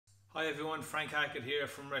Hi everyone, Frank Hackett here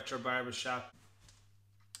from Retro Barbershop.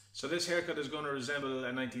 So this haircut is going to resemble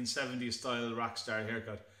a 1970s style rock star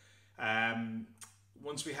haircut.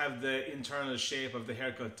 Once we have the internal shape of the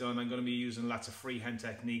haircut done, I'm going to be using lots of freehand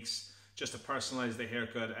techniques just to personalize the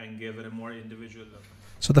haircut and give it a more individual look.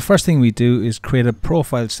 So the first thing we do is create a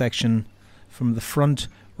profile section from the front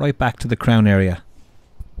right back to the crown area.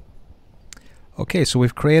 Okay, so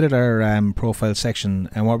we've created our profile section,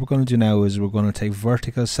 and what we're going to do now is we're going to take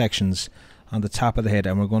vertical sections on the top of the head,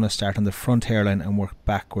 and we're going to start on the front hairline and work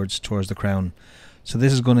backwards towards the crown. So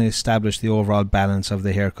this is going to establish the overall balance of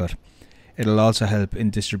the haircut. It'll also help in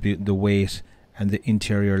distributing the weight and the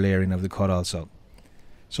interior layering of the cut also.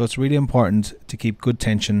 So it's really important to keep good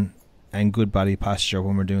tension and good body posture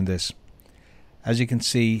when we're doing this. As you can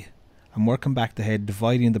see, I'm working back the head,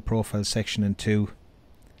 dividing the profile section in two,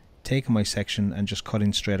 taking my section and just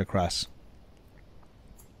cutting straight across.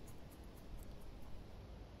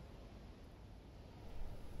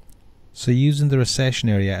 So using the recession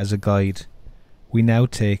area as a guide, we now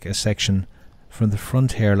take a section from the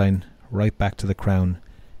front hairline right back to the crown,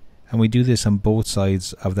 and we do this on both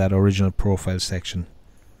sides of that original profile section.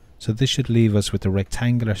 So this should leave us with a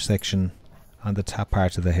rectangular section on the top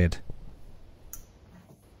part of the head.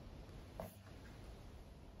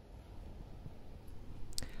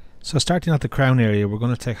 So starting at the crown area, we're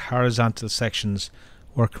going to take horizontal sections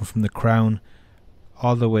working from the crown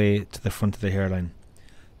all the way to the front of the hairline.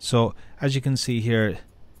 So as you can see here,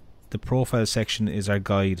 the profile section is our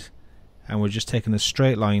guide, and we're just taking a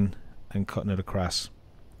straight line and cutting it across,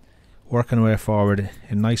 working our way forward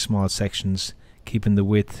in nice small sections, keeping the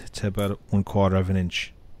width to about 1/4 of an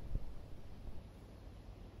inch.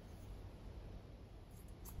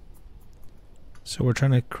 So we're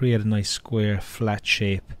trying to create a nice square flat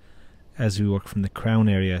shape as we work from the crown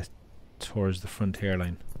area towards the front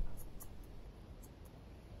hairline.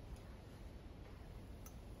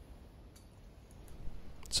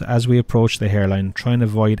 So as we approach the hairline, try and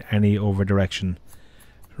avoid any over direction.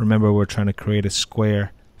 Remember, we're trying to create a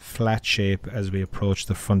square flat shape as we approach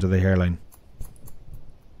the front of the hairline.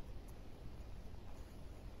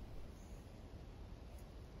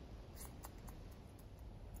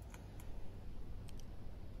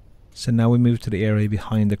 So now we move to the area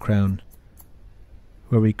behind the crown,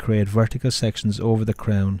 where we create vertical sections over the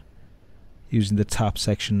crown using the top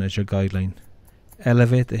section as your guideline.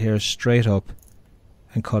 Elevate the hair straight up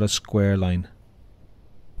and cut a square line.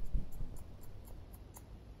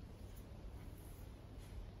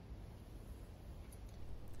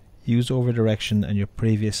 Use over direction and your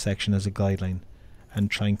previous section as a guideline, and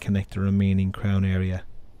try and connect the remaining crown area.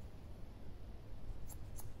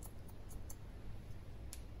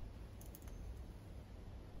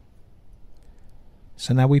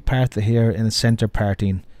 So now we part the hair in a center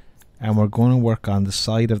parting, and we're going to work on the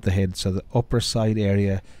side of the head, so the upper side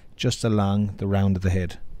area just along the round of the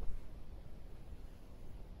head.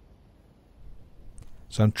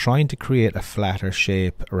 So I'm trying to create a flatter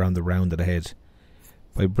shape around the round of the head.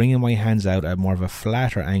 By bringing my hands out at more of a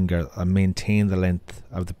flatter angle, I maintain the length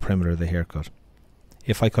of the perimeter of the haircut.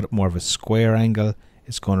 If I cut it more of a square angle,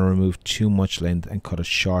 it's going to remove too much length and cut it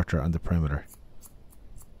shorter on the perimeter.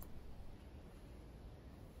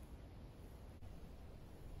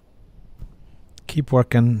 Keep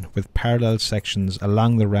working with parallel sections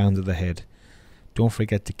along the round of the head. Don't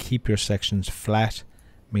forget to keep your sections flat,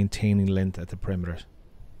 maintaining length at the perimeter.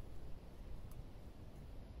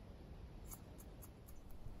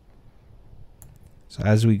 So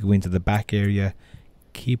as we go into the back area,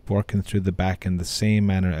 keep working through the back in the same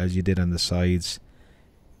manner as you did on the sides,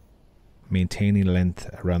 maintaining length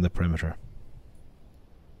around the perimeter.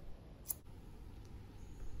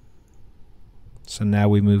 So now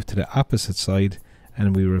we move to the opposite side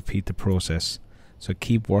and we repeat the process. So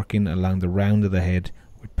keep working along the round of the head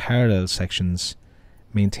with parallel sections,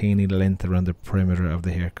 maintaining length around the perimeter of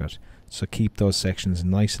the haircut. So keep those sections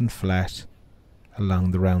nice and flat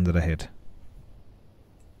along the round of the head.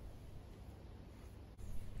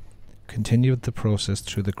 Continue with the process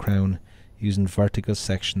through the crown, using vertical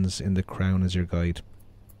sections in the crown as your guide.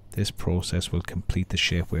 This process will complete the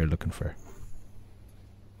shape we are looking for.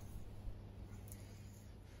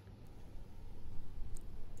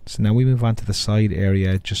 So now we move on to the side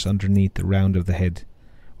area just underneath the round of the head.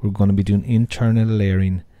 We're going to be doing internal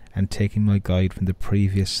layering and taking my guide from the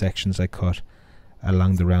previous sections I cut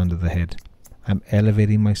along the round of the head. I'm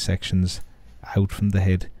elevating my sections out from the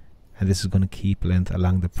head, and this is going to keep length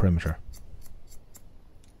along the perimeter.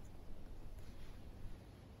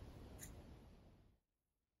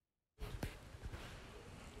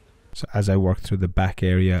 So as I work through the back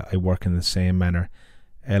area, I work in the same manner,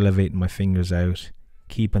 elevating my fingers out,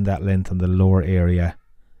 keeping that length on the lower area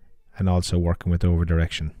and also working with over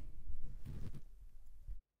direction.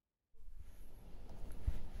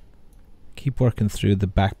 Keep working through the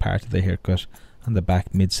back part of the haircut and the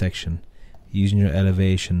back midsection, using your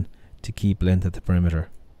elevation to keep length at the perimeter.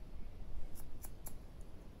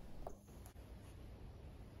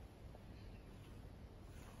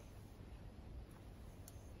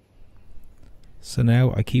 So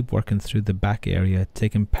now I keep working through the back area,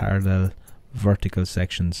 taking parallel vertical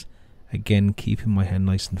sections, again keeping my head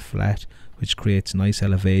nice and flat, which creates nice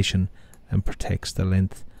elevation and protects the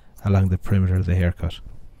length along the perimeter of the haircut.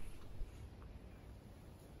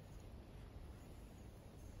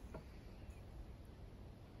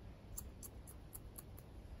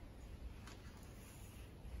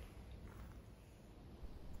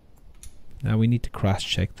 Now we need to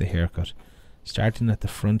cross-check the haircut. Starting at the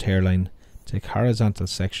front hairline, take horizontal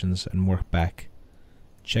sections and work back.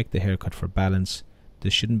 Check the haircut for balance. There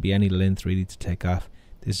shouldn't be any length really to take off.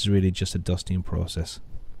 This is really just a dusting process.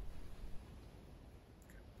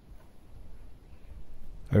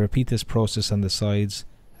 I repeat this process on the sides,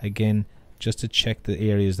 again just to check the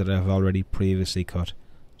areas that I've already previously cut.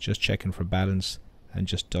 Just checking for balance and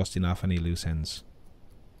just dusting off any loose ends.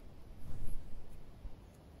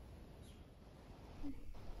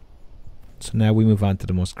 So now we move on to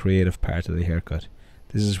the most creative part of the haircut.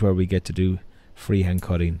 This is where we get to do freehand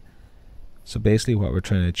cutting. So basically what we're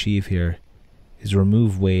trying to achieve here is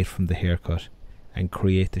remove weight from the haircut and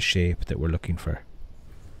create the shape that we're looking for.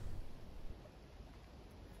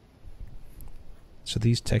 So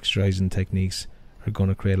these texturizing techniques are going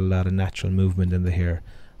to create a lot of natural movement in the hair.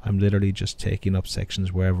 I'm literally just taking up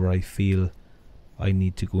sections wherever I feel I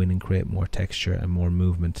need to go in and create more texture and more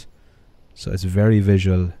movement. So it's very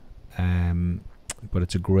visual, but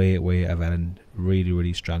it's a great way of adding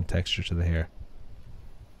really strong texture to the hair.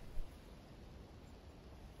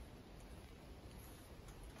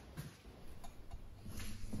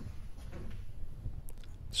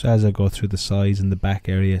 So as I go through the sides and the back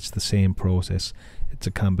area, it's the same process. It's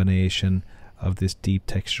a combination of this deep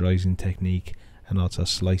texturizing technique and also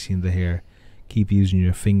slicing the hair. Keep using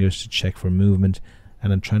your fingers to check for movement,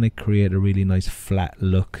 and I'm trying to create a really nice flat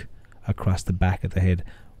look across the back of the head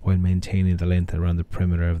while maintaining the length around the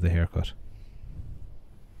perimeter of the haircut.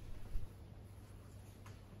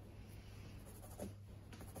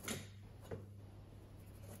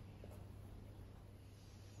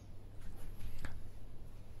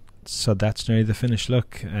 So that's nearly the finished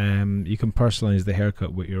look. You can personalize the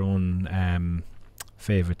haircut with your own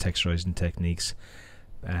favorite texturizing techniques.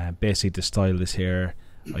 Basically to style this hair,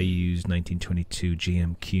 I use 1922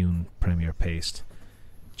 GM Kuhn Premier Paste,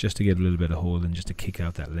 just to get a little bit of hold and just to kick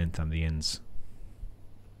out that length on the ends.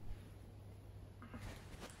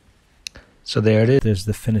 So there it is. There's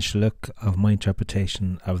the finished look of my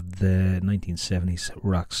interpretation of the 1970s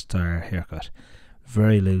rock star haircut.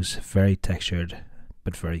 Very loose, very textured,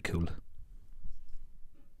 but very cool.